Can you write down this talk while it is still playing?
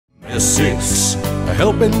6, a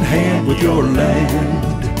helping hand with your land.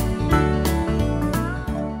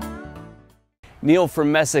 Neil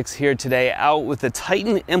from Messick's here today, out with the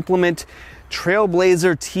Titan Implement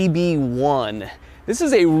TrailBlazer TB1. This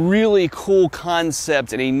is a really cool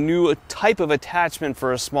concept and a new type of attachment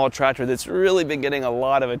for a small tractor that's really been getting a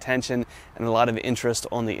lot of attention and a lot of interest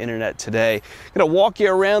on the internet today. I'm going to walk you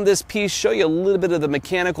around this piece, show you a little bit of the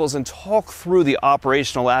mechanicals, and talk through the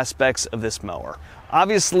operational aspects of this mower.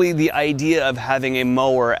 Obviously, the idea of having a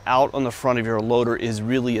mower out on the front of your loader is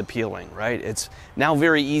really appealing, right? It's now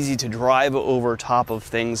very easy to drive over top of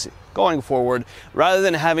things going forward, rather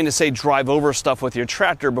than having to, say, drive over stuff with your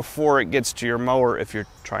tractor before it gets to your mower if you're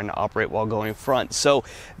trying to operate while going front. So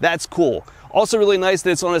that's cool. Also really nice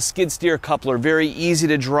that it's on a skid steer coupler, very easy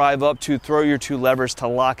to drive up to, throw your 2 levers to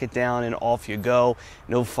lock it down, and off you go.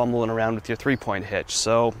 No fumbling around with your 3-point hitch,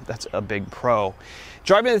 so that's a big pro.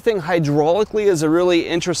 Driving the thing hydraulically is a really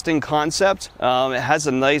interesting concept. It has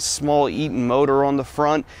a nice small Eaton motor on the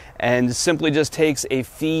front and simply just takes a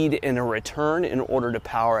feed and a return in order to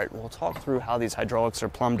power it. We'll talk through how these hydraulics are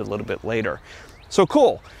plumbed a little bit later. So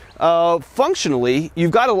cool. Functionally, you've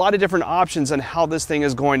got a lot of different options on how this thing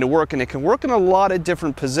is going to work, and it can work in a lot of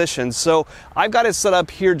different positions. So I've got it set up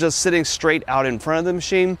here just sitting straight out in front of the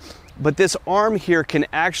machine, but this arm here can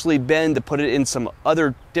actually bend to put it in some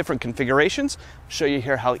other different configurations. I'll show you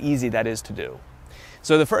here how easy that is to do.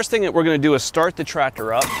 So the first thing that we're going to do is start the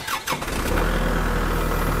tractor up,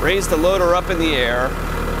 raise the loader up in the air,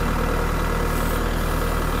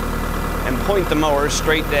 and point the mower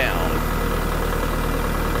straight down.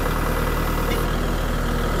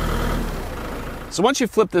 So once you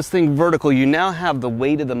flip this thing vertical, you now have the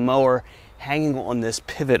weight of the mower hanging on this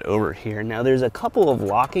pivot over here. Now there's a couple of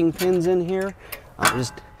locking pins in here,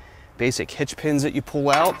 just basic hitch pins that you pull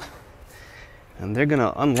out, and they're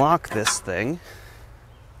gonna unlock this thing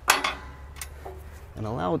and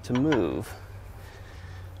allow it to move.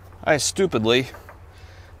 I stupidly,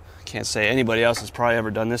 can't say anybody else has probably ever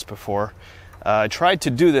done this before, I tried to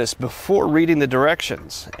do this before reading the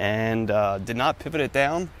directions and did not pivot it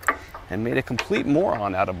down, and made a complete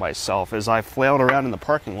moron out of myself as I flailed around in the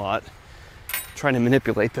parking lot trying to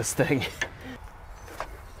manipulate this thing.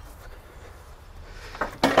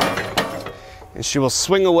 And she will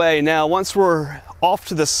swing away. Now, once we're off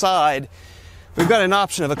to the side, we've got an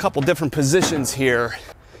option of a couple different positions here.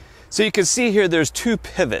 So you can see here there's 2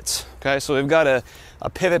 pivots, okay? So we've got a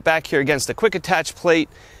pivot back here against the quick attach plate,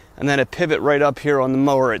 and then a pivot right up here on the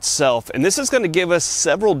mower itself. And this is going to give us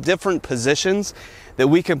several different positions that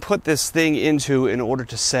we can put this thing into in order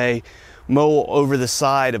to, say, mow over the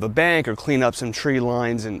side of a bank or clean up some tree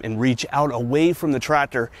lines and reach out away from the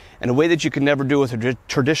tractor in a way that you could never do with a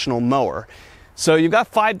traditional mower. So you've got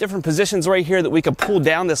 5 different positions right here that we can pull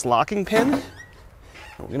down this locking pin.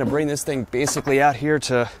 We're going to bring this thing basically out here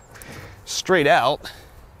to straight out.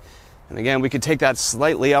 And again, we could take that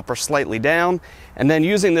slightly up or slightly down. And then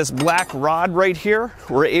using this black rod right here,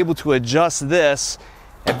 we're able to adjust this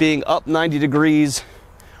at being up 90 degrees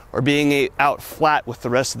or being out flat with the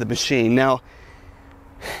rest of the machine. Now,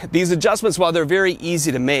 these adjustments, while they're very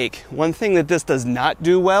easy to make, one thing that this does not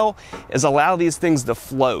do well is allow these things to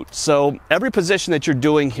float. So every position that you're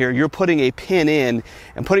doing here, you're putting a pin in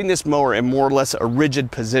and putting this mower in more or less a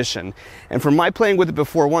rigid position. And from my playing with it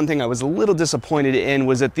before, one thing I was a little disappointed in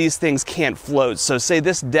was that these things can't float. So say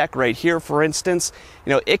this deck right here, for instance,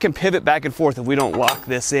 you know, it can pivot back and forth if we don't lock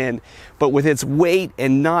this in, but with its weight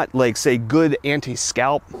and not, like, say, good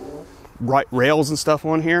anti-scalp rails and stuff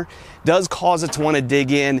on here, does cause it to want to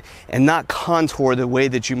dig in and not contour the way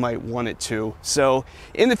that you might want it to. So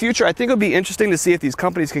in the future, I think it'll be interesting to see if these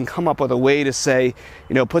companies can come up with a way to, say,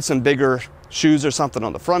 you know, put some bigger shoes or something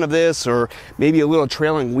on the front of this, or maybe a little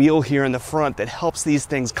trailing wheel here in the front that helps these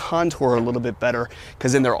things contour a little bit better,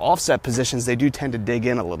 because in their offset positions they do tend to dig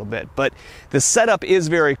in a little bit. But the setup is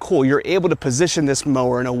very cool. You're able to position this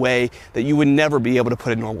mower in a way that you would never be able to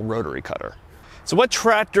put a normal rotary cutter. So what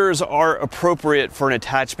tractors are appropriate for an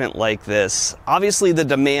attachment like this? Obviously the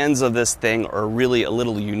demands of this thing are really a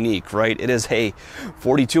little unique, right? It is a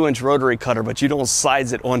 42-inch rotary cutter, but you don't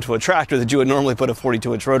size it onto a tractor that you would normally put a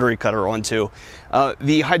 42-inch rotary cutter onto.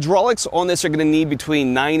 The hydraulics on this are going to need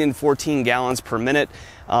between 9 and 14 gallons per minute.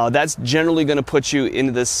 That's generally going to put you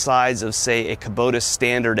into the size of, say, a Kubota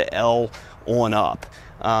Standard L on up.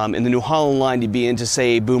 In the New Holland line, you'd be into,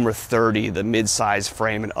 say, a Boomer 30, the mid-size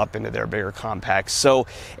frame, and up into their bigger compacts. So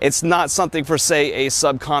it's not something for, say, a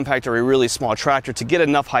subcompact or a really small tractor. To get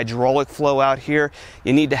enough hydraulic flow out here,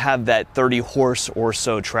 you need to have that 30 horse or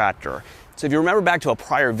so tractor. So if you remember back to a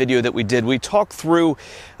prior video that we did, we talked through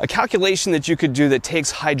a calculation that you could do that takes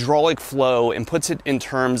hydraulic flow and puts it in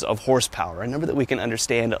terms of horsepower, a number that we can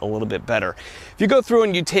understand a little bit better. If you go through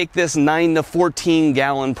and you take this 9 to 14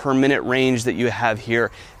 gallon per minute range that you have here,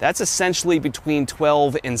 that's essentially between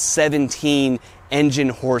 12 and 17 engine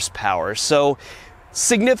horsepower. So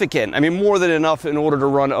significant. I mean, more than enough in order to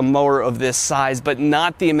run a mower of this size, but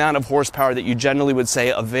not the amount of horsepower that you generally would say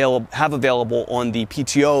have available on the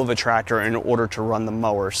PTO of a tractor in order to run the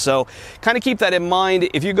mower. So kind of keep that in mind.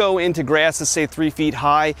 If you go into grass that's say 3 feet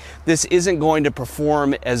high, this isn't going to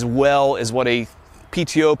perform as well as what a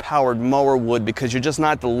PTO powered mower would, because you're just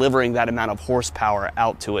not delivering that amount of horsepower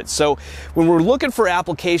out to it. So when we're looking for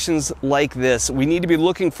applications like this, we need to be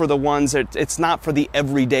looking for the ones that it's not for the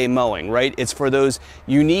everyday mowing, right? It's for those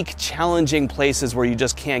unique, challenging places where you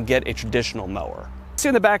just can't get a traditional mower. See,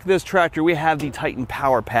 in the back of this tractor, we have the Titan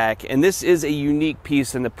PowerPack, and this is a unique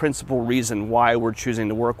piece and the principal reason why we're choosing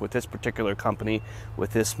to work with this particular company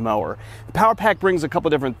with this mower. The PowerPack brings a couple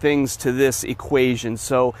different things to this equation.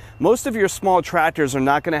 So most of your small tractors are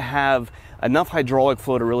not going to have enough hydraulic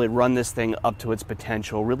flow to really run this thing up to its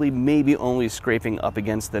potential, really maybe only scraping up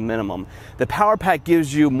against the minimum. The PowerPack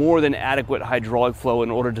gives you more than adequate hydraulic flow in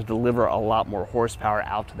order to deliver a lot more horsepower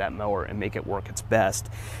out to that mower and make it work its best.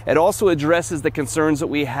 It also addresses the concerns that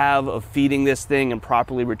we have of feeding this thing and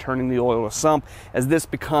properly returning the oil to sump, as this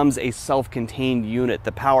becomes a self-contained unit.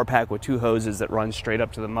 The PowerPack with 2 hoses that run straight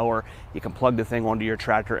up to the mower, you can plug the thing onto your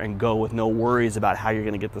tractor and go with no worries about how you're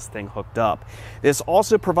going to get this thing hooked up. This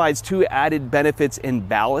also provides 2 added benefits in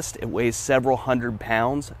ballast. It weighs several hundred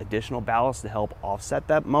pounds, additional ballast to help offset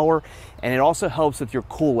that mower, and it also helps with your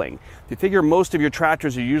cooling. If you figure most of your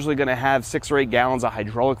tractors are usually going to have 6 or 8 gallons of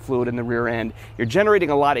hydraulic fluid in the rear end, you're generating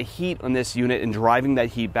a lot of heat on this unit and driving that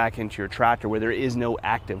heat back into your tractor where there is no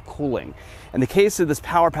active cooling. In the case of this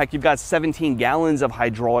PowerPack, you've got 17 gallons of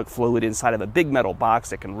hydraulic fluid inside of a big metal box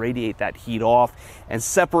that can radiate that heat off and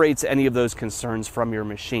separates any of those concerns from your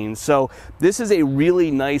machine. So this is a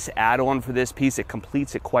really nice add-on for this piece. It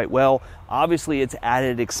completes it quite well. Obviously, it's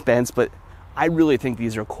added expense, but I really think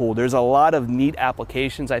these are cool. There's a lot of neat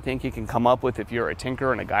applications I think you can come up with if you're a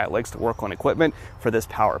tinker and a guy that likes to work on equipment for this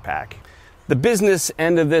PowerPack. The business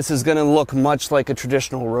end of this is going to look much like a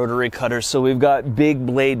traditional rotary cutter. So we've got big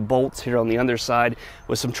blade bolts here on the underside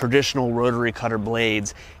with some traditional rotary cutter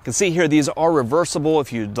blades. You can see here these are reversible.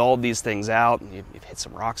 If you dulled these things out, you've hit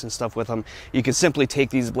some rocks and stuff with them, you can simply take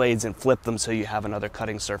these blades and flip them so you have another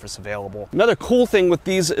cutting surface available. Another cool thing with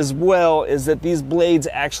these as well is that these blades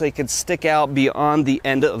actually could stick out beyond the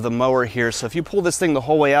end of the mower here. So if you pull this thing the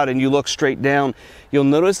whole way out and you look straight down, you'll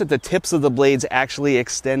notice that the tips of the blades actually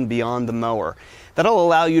extend beyond the mower. That'll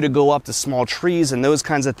allow you to go up to small trees and those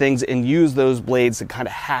kinds of things and use those blades to kind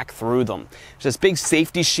of hack through them. This big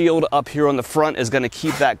safety shield up here on the front is going to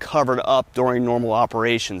keep that covered up during normal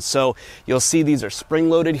operations. So you'll see these are spring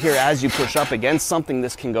loaded here. As you push up against something,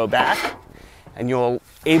 this can go back and you're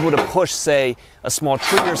able to push, say, a small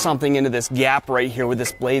tree or something into this gap right here where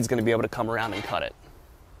this blade's going to be able to come around and cut it.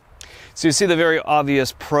 So you see the very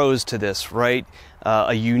obvious pros to this, right?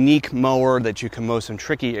 A unique mower that you can mow some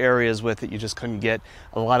tricky areas with that you just couldn't get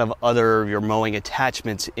a lot of other of your mowing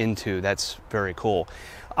attachments into. That's very cool.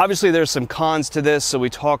 Obviously there's some cons to this, so we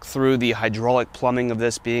talked through the hydraulic plumbing of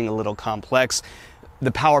this being a little complex.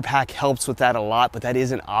 The PowerPack helps with that a lot, but that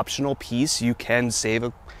is an optional piece. You can save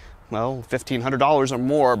 $1,500 or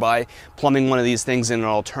more by plumbing one of these things in an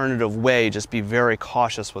alternative way. Just be very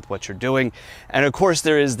cautious with what you're doing. And of course,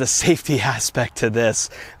 there is the safety aspect to this.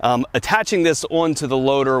 Attaching this onto the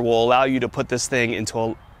loader will allow you to put this thing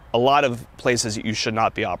into a lot of places you should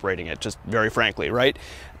not be operating it, just very frankly, right?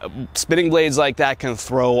 Spinning blades like that can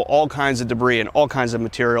throw all kinds of debris and all kinds of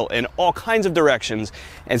material in all kinds of directions,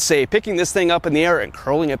 and say picking this thing up in the air and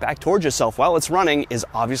curling it back towards yourself while it's running is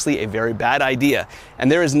obviously a very bad idea,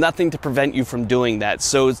 and there is nothing to prevent you from doing that.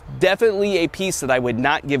 So it's definitely a piece that I would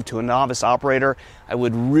not give to a novice operator. I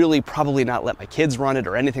would really probably not let my kids run it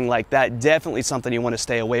or anything like that. Definitely something you want to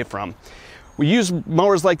stay away from. We use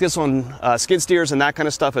mowers like this on skid steers and that kind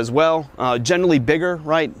of stuff as well. Generally bigger,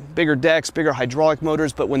 right? Bigger decks, bigger hydraulic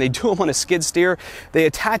motors, but when they do them on a skid steer, they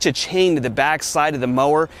attach a chain to the back side of the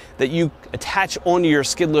mower that you attach onto your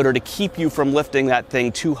skid loader to keep you from lifting that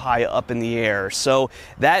thing too high up in the air. So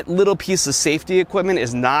that little piece of safety equipment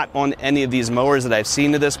is not on any of these mowers that I've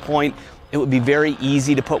seen to this point. It would be very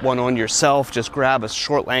easy to put one on yourself. Just grab a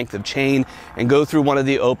short length of chain and go through one of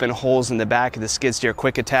the open holes in the back of the skid steer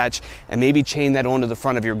quick attach and maybe chain that onto the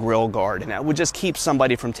front of your grill guard. And that would just keep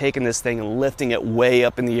somebody from taking this thing and lifting it way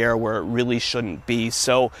up in the air where it really shouldn't be.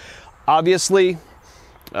 So obviously,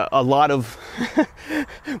 a lot of,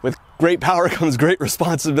 with great power comes great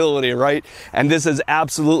responsibility, right? And this is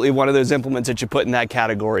absolutely one of those implements that you put in that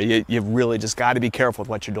category. You've really just got to be careful with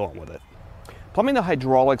what you're doing with it. Plumbing the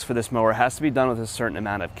hydraulics for this mower has to be done with a certain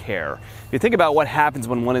amount of care. If you think about what happens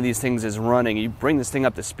when one of these things is running, you bring this thing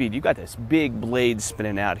up to speed, you've got this big blade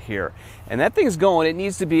spinning out here. And that thing's going, it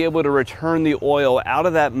needs to be able to return the oil out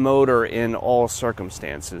of that motor in all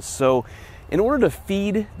circumstances. So in order to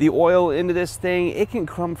feed the oil into this thing, it can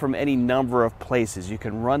come from any number of places. You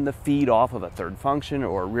can run the feed off of a third function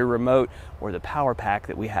or a rear remote or the PowerPack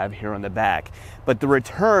that we have here on the back. But the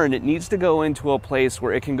return, it needs to go into a place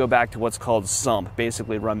where it can go back to what's called sump,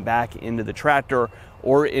 basically run back into the tractor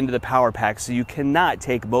or into the PowerPack. So you cannot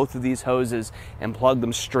take both of these hoses and plug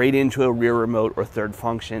them straight into a rear remote or third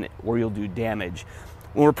function, or you'll do damage.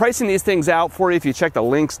 When we're pricing these things out for you, if you check the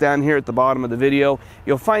links down here at the bottom of the video,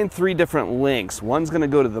 you'll find 3 different links. One's going to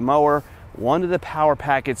go to the mower, one to the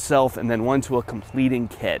PowerPack itself, and then one to a completing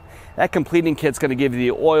kit. That completing kit's going to give you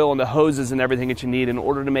the oil and the hoses and everything that you need in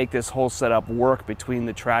order to make this whole setup work between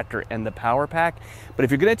the tractor and the PowerPack. But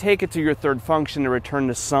if you're going to take it to your third function and return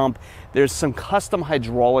to sump, there's some custom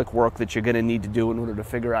hydraulic work that you're going to need to do in order to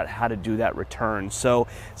figure out how to do that return. So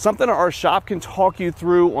something our shop can talk you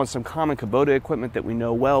through on some common Kubota equipment that we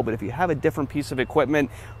know well, but if you have a different piece of equipment,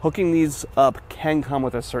 hooking these up can come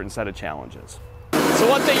with a certain set of challenges. So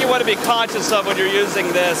one thing you want to be conscious of when you're using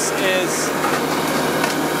this is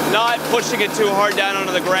not pushing it too hard down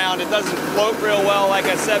onto the ground. It doesn't float real well, like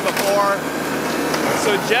I said before.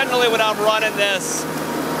 So generally when I'm running this,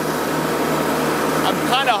 I'm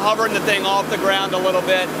kind of hovering the thing off the ground a little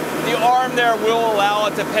bit. The arm there will allow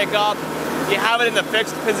it to pick up. If you have it in the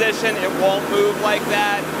fixed position, it won't move like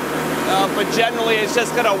that. But generally it's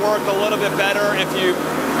just going to work a little bit better if you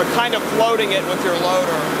are kind of floating it with your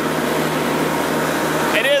loader.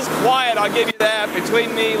 It is quiet, I'll give you that.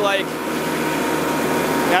 Between me, like,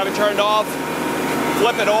 have it turned off,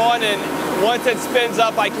 flip it on, and once it spins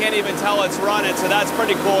up, I can't even tell it's running, so that's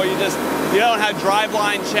pretty cool. You don't have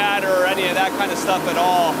driveline chatter or any of that kind of stuff at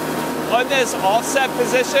all. On this offset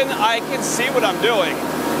position, I can see what I'm doing,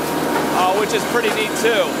 which is pretty neat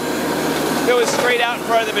too. If it was straight out in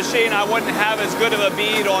front of the machine, I wouldn't have as good of a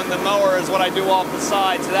bead on the mower as what I do off the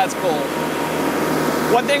side, so that's cool.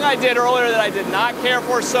 One thing I did earlier that I did not care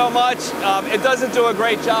for so much, it doesn't do a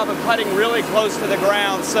great job of cutting really close to the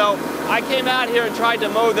ground. So I came out here and tried to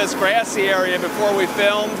mow this grassy area before we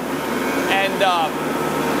filmed. And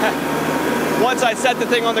once I set the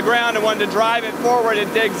thing on the ground and wanted to drive it forward,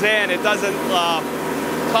 it digs in. It doesn't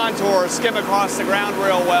contour or skim across the ground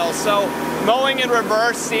real well. So mowing in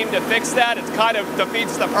reverse seemed to fix that. It kind of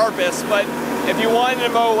defeats the purpose, but if you wanted to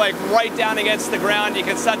mow like right down against the ground, you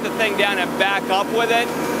can set the thing down and back up with it,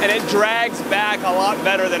 and it drags back a lot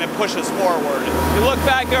better than it pushes forward. If you look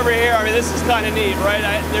back over here, I mean, this is kind of neat, right?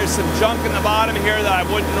 There's some junk in the bottom here that I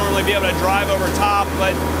wouldn't normally be able to drive over top,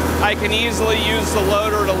 but I can easily use the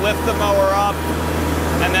loader to lift the mower up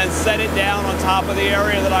and then set it down on top of the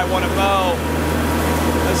area that I want to mow.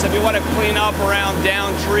 So if you want to clean up around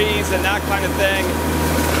down trees and that kind of thing,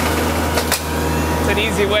 it's an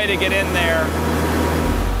easy way to get in there.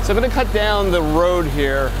 So I'm going to cut down the road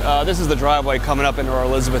here. This is the driveway coming up into our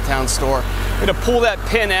Elizabethtown store. I'm going to pull that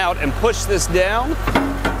pin out and push this down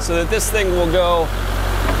so that this thing will go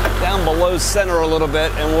down below center a little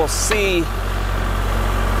bit, and we'll see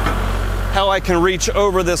how I can reach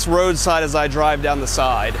over this roadside as I drive down the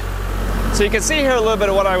side. So you can see here a little bit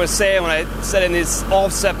of what I was saying when I said in this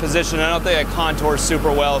offset position. I don't think I contour super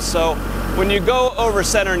well. So when you go over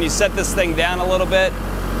center and you set this thing down a little bit,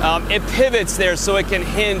 it pivots there so it can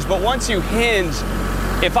hinge. But once you hinge,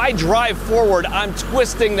 if I drive forward, I'm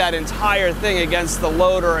twisting that entire thing against the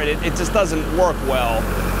loader, and it just doesn't work well.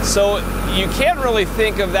 So you can't really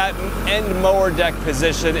think of that end mower deck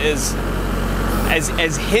position as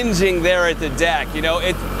hinging there at the deck. You know,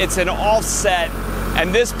 it's an offset.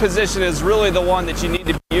 And this position is really the one that you need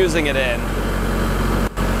to be using it in.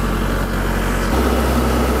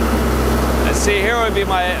 And see, here would be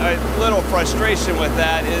my little frustration with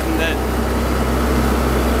that, isn't it?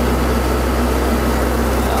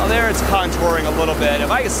 Well, there it's contouring a little bit. If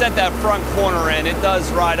I can set that front corner in, it does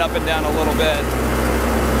ride up and down a little bit.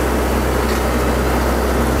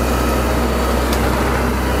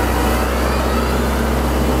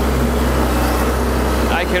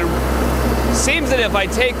 Seems that if I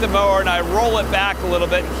take the mower and I roll it back a little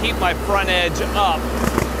bit and keep my front edge up,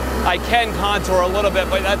 I can contour a little bit,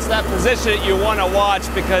 but that's that position that you want to watch,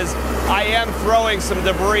 because I am throwing some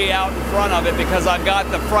debris out in front of it because I've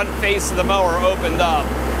got the front face of the mower opened up.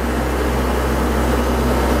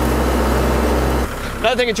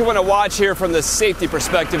 Another thing that you want to watch here from the safety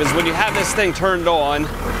perspective is when you have this thing turned on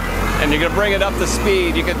and you're going to bring it up to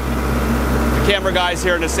speed, the camera guy's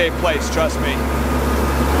here in a safe place, trust me.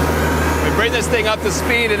 We bring this thing up to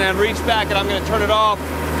speed and then reach back, and I'm going to turn it off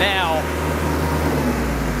now.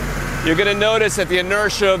 You're going to notice that the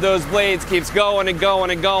inertia of those blades keeps going and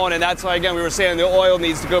going and going, and that's why, again, we were saying the oil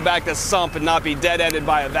needs to go back to sump and not be dead-ended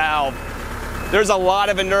by a valve. There's a lot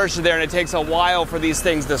of inertia there, and it takes a while for these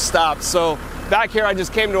things to stop. So back here, I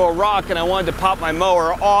just came to a rock, and I wanted to pop my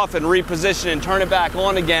mower off and reposition and turn it back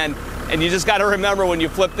on again. And you just got to remember, when you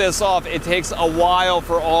flip this off, it takes a while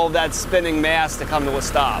for all of that spinning mass to come to a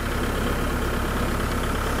stop.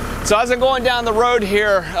 So as I'm going down the road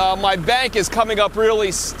here, my bank is coming up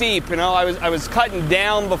really steep. You know, I was cutting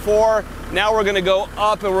down before. Now we're going to go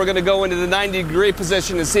up, and we're going to go into the 90-degree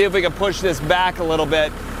position and see if we can push this back a little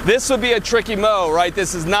bit. This would be a tricky mow, right?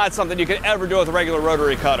 This is not something you could ever do with a regular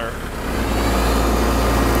rotary cutter.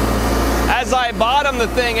 As I bottom the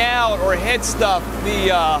thing out or hit stuff,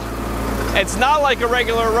 it's not like a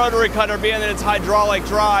regular rotary cutter, being that it's hydraulic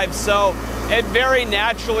drive, so it very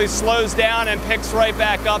naturally slows down and picks right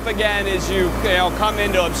back up again as you come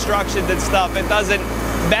into obstructions and stuff. It doesn't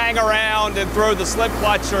bang around and throw the slip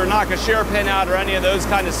clutch or knock a shear pin out or any of those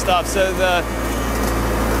kind of stuff. So the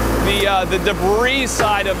debris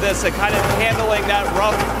side of this, and kind of handling that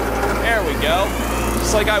rough, there we go,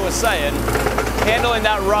 just like I was saying, handling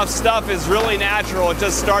that rough stuff is really natural. It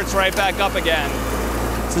just starts right back up again.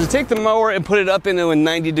 So to take the mower and put it up into a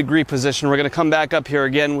 90-degree position, we're going to come back up here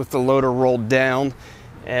again with the loader rolled down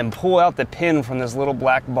and pull out the pin from this little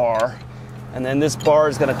black bar. And then this bar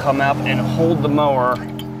is going to come out and hold the mower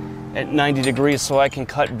at 90 degrees so I can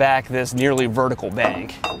cut back this nearly vertical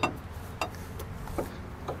bank.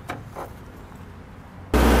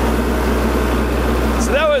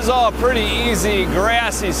 So that was all pretty easy,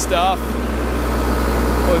 grassy stuff.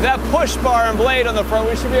 With that push bar and blade on the front,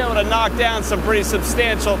 we should be able to knock down some pretty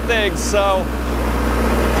substantial things. So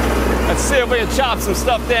let's see if we can chop some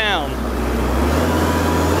stuff down.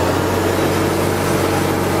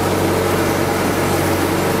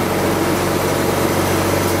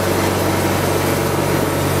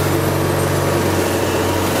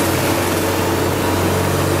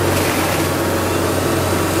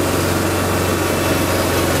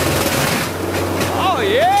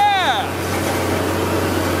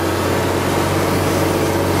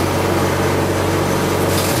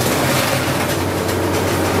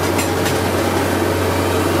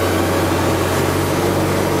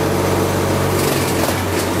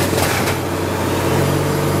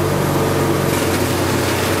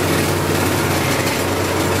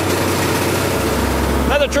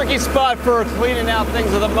 Tricky spot for cleaning out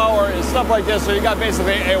things with a mower is stuff like this. So you got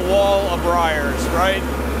basically a wall of briars, right?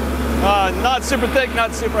 Not super thick,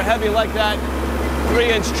 not super heavy like that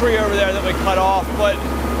 3-inch tree over there that we cut off, but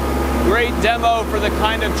great demo for the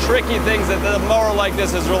kind of tricky things that the mower like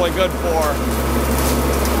this is really good for.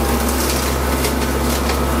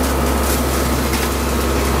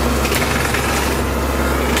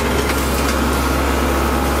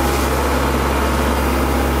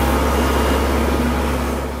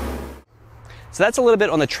 So that's a little bit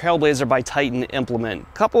on the TrailBlazer by Titan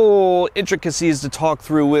implement. Couple intricacies to talk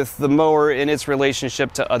through with the mower and its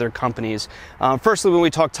relationship to other companies. Firstly, when we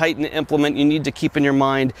talk Titan implement, you need to keep in your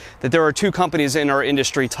mind that there are two companies in our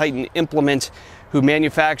industry, Titan Implement, who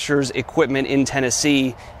manufactures equipment in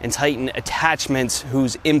Tennessee, and Titan Attachments,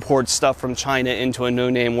 who's imports stuff from China into a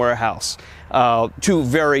no-name warehouse. Two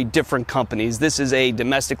very different companies. This is a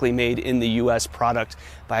domestically made in the US product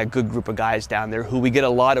by a good group of guys down there who we get a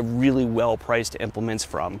lot of really well-priced implements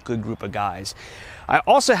from. Good group of guys. I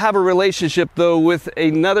also have a relationship though with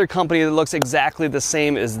another company that looks exactly the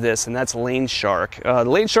same as this, and that's Lane Shark.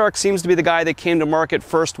 Lane Shark seems to be the guy that came to market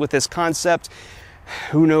first with this concept.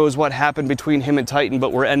 Who knows what happened between him and Titan,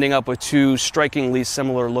 but we're ending up with two strikingly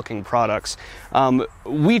similar looking products.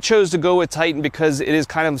 We chose to go with Titan because it is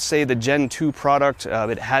kind of, say, the Gen 2 product.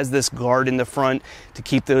 It has this guard in the front to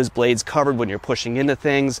keep those blades covered when you're pushing into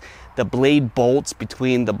things. The blade bolts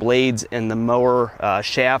between the blades and the mower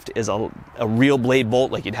shaft is a real blade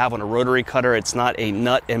bolt like you'd have on a rotary cutter. It's not a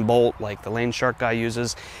nut and bolt like the Lane Shark guy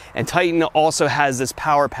uses. And Titan also has this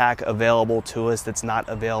PowerPack available to us that's not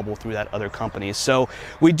available through that other company. So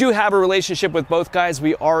we do have a relationship with both guys.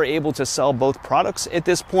 We are able to sell both products at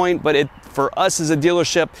this point, but for us as a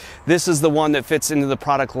dealership, this is the one that fits into the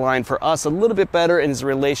product line for us a little bit better and is a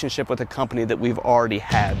relationship with a company that we've already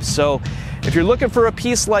had. So if you're looking for a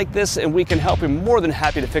piece like this and we can help, we're more than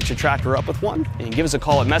happy to fix your tractor up with one. You can give us a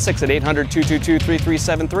call at Messick's at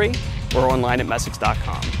 800-222-3373 or online at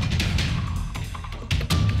Messick's.com.